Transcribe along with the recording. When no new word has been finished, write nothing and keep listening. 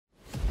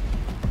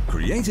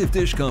creative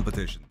dish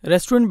competition.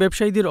 Restaurant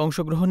ব্যবসায়ীদের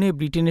অংশগ্রহণে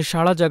ব্রিটেনের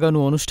সাড়া জাগানো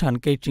অনুষ্ঠান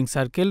catering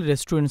circle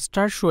restaurant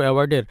star show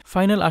অ্যাওয়ার্ডের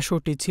final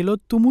আসরটি ছিল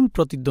তুমুল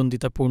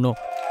প্রতিদ্বন্দ্বিতাপূর্ণ।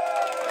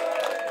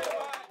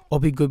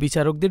 অভিজ্ঞ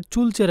বিচারকদের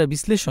চুলচেরা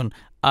বিশ্লেষণ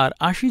আর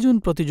 ৮০ জন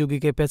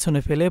প্রতিযোগীকে পেছনে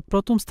ফেলে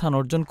প্রথম স্থান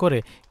অর্জন করে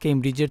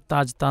কেমব্রিজের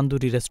তাজ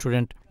তান্দুরি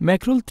রেস্টুরেন্ট।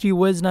 ম্যাক্রেল 3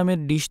 ওয়েজ নামের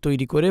ডিশ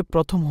তৈরি করে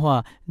প্রথম হওয়া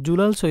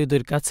জুলাল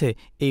সৈয়দের কাছে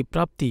এই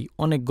প্রাপ্তি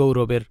অনেক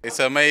গৌরবের।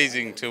 It's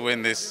amazing to win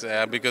this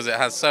because it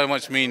has so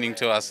much meaning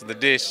to us. The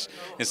dish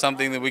is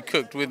something that we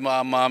cooked with my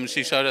mum.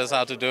 She showed us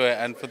how to do it,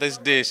 and for this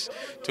dish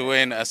to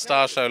win a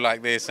star show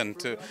like this and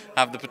to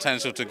have the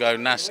potential to go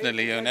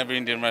nationally in every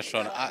Indian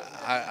restaurant,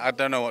 I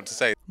don't know what to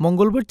say.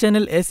 মঙ্গলবার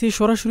channel এসে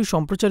সরাসরি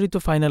সম্প্রচারিত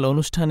final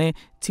অনুষ্ঠানে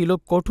ছিল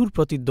কঠোর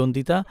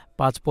প্রতিদ্বন্দ্বিতা।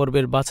 ৫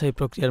 পর্বের বাছাই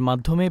প্রক্রিয়ার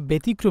মাধ্যমে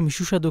ব্যতিক্রমী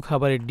সুস্বাদু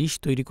খাবারের ডিশ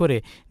তৈরি করে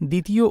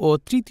দ্বিতীয় ও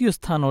তৃতীয়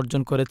স্থান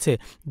অর্জন করেছে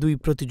দুই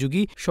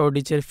প্রতিযোগী,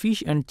 শর্ডিচের ফিশ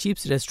অ্যান্ড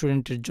চিপস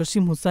রেস্টুরেন্টের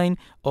জসিম হুসাইন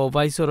ও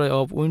ভাইসরয়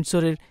অব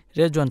উইন্ডসরের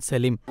Rezwan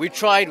Selim. We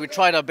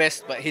tried our best,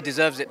 but he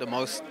deserves it the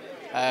most.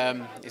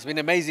 It's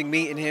been amazing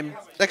meeting him.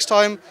 Next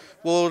time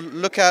we'll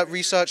look at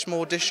research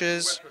more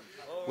dishes.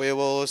 We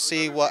will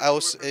see what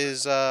else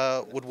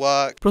would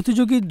work.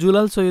 প্রতিযোগী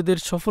জুলাল সৈয়দের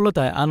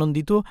সফলতায়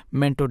আনন্দিত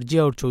mentor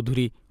Ziaur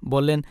Chowdhury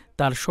বললেন,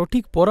 তার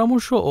সঠিক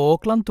পরামর্শ ও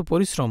অক্লান্ত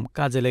পরিশ্রম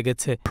কাজে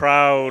লেগেছে।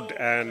 Proud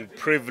and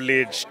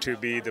privileged to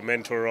be the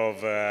mentor of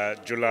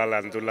Julal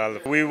and Dulal.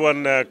 We won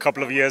a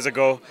couple of years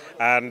ago,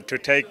 and to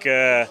take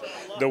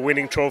the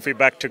winning trophy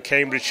back to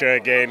Cambridgeshire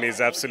again is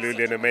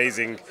absolutely an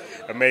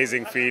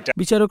amazing feat.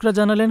 বিচারকরা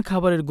জানালেন,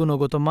 খাবারের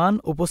গুণগত মান,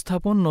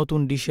 উপস্থাপন, নতুন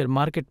ডিশের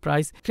market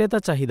price, ক্রেতা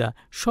চাহিদা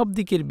সব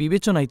দিকের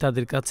বিবেচনায়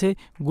তাদের কাছে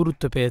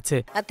গুরুত্ব পেয়েছে।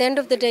 At the end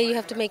of the day you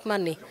have to make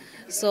money.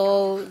 So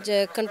যে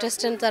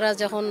contestant তারা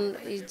যখন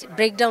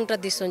ব্রেকডাউনটা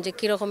দিছেন যে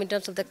কি রকম in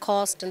terms of the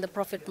cost and the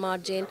profit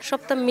margin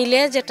সবটা মিলে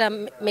যেটা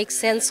মেক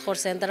সেন্স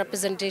করছেন, তারা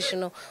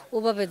প্রেজেন্টেশনও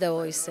ওভাবে দেওয়া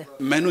হয়েছে।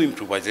 Menu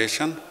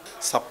improvisation,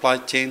 supply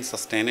chain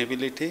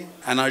sustainability,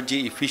 energy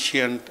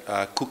efficient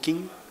cooking,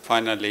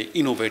 finally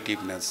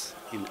innovativeness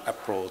in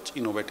approach,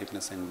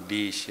 innovativeness in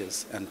dishes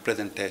and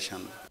presentation.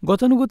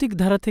 গতানুগতিক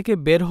ধারা থেকে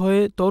বের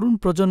হয়ে তরুণ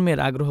প্রজন্মের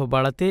আগ্রহ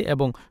বাড়াতে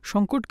এবং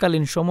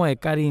সংকটকালীন সময়ে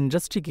কারি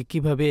ইন্ডাস্ট্রিকে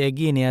কিভাবে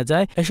এগিয়ে নেওয়া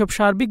যায় এসব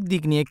সার্বিক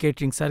দিক নিয়ে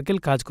কেটারিং সার্কেল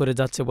কাজ করে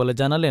যাচ্ছে বলে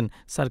জানালেন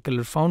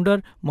সার্কেলের ফাউন্ডার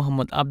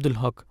মোহাম্মদ আব্দুল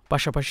হক।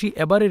 পাশাপাশি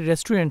এবারের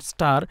রেস্টুরেন্ট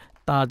স্টার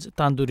তাজ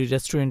তান্দুরি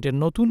রেস্টুরেন্টের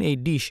নতুন এই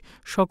ডিশ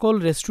সকল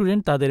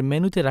রেস্টুরেন্ট তাদের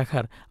মেনুতে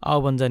রাখার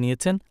আহ্বান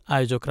জানিয়েছেন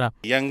আয়োজকরা।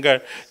 ইয়াঙ্গার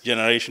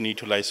জেনারেশন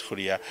ইউটিলাইজ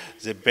করিয়া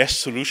যে বেস্ট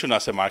সলিউশন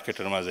আছে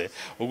মার্কেটের মাঝে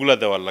ওগুলা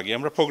দেওয়ার লাগে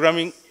আমরা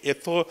প্রোগ্রামিং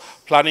এত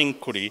প্ল্যানিং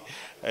করি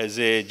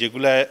যে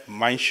যেগুলা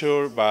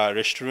মাইশোর বা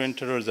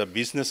রেস্টুরেন্টের যা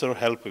বিজনেসের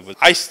হেল্প হইব।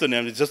 আইসতো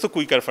নেই যত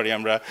কুইকার পারি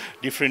আমরা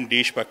ডিফারেন্ট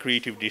ডিশ বা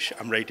ক্রিয়েটিভ ডিশ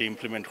আমরা এটা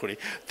ইমপ্লিমেন্ট করি,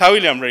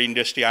 তাহলে আমরা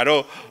ইন্ডাস্ট্রি আরও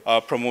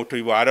প্রমোট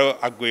হইব, আরও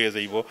আগুয়ে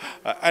যাইব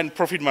অ্যান্ড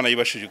প্রফিট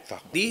বানাইবার সুযোগ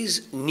থাকবে। These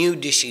new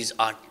dishes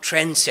are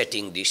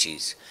trend-setting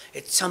dishes.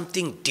 It's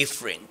something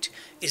different.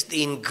 It's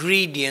the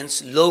ingredients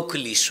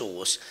locally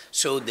sourced,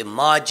 so the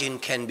margin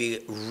can be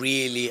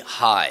really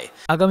high.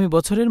 আগামী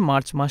বছরের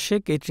মার্চ মাসে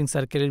কেটারিং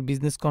সার্কেলের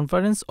বিজনেস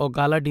কনফারেন্স ও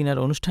গালা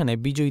ডিনার অনুষ্ঠানে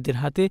বিজয়ীদের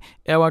হাতে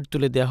অ্যাওয়ার্ড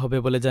তুলে দেওয়া হবে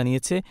বলে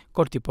জানিয়েছে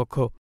কর্তৃপক্ষ।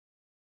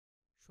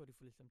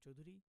 Shariful Islam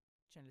Chowdhury,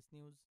 channels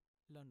news,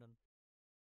 London.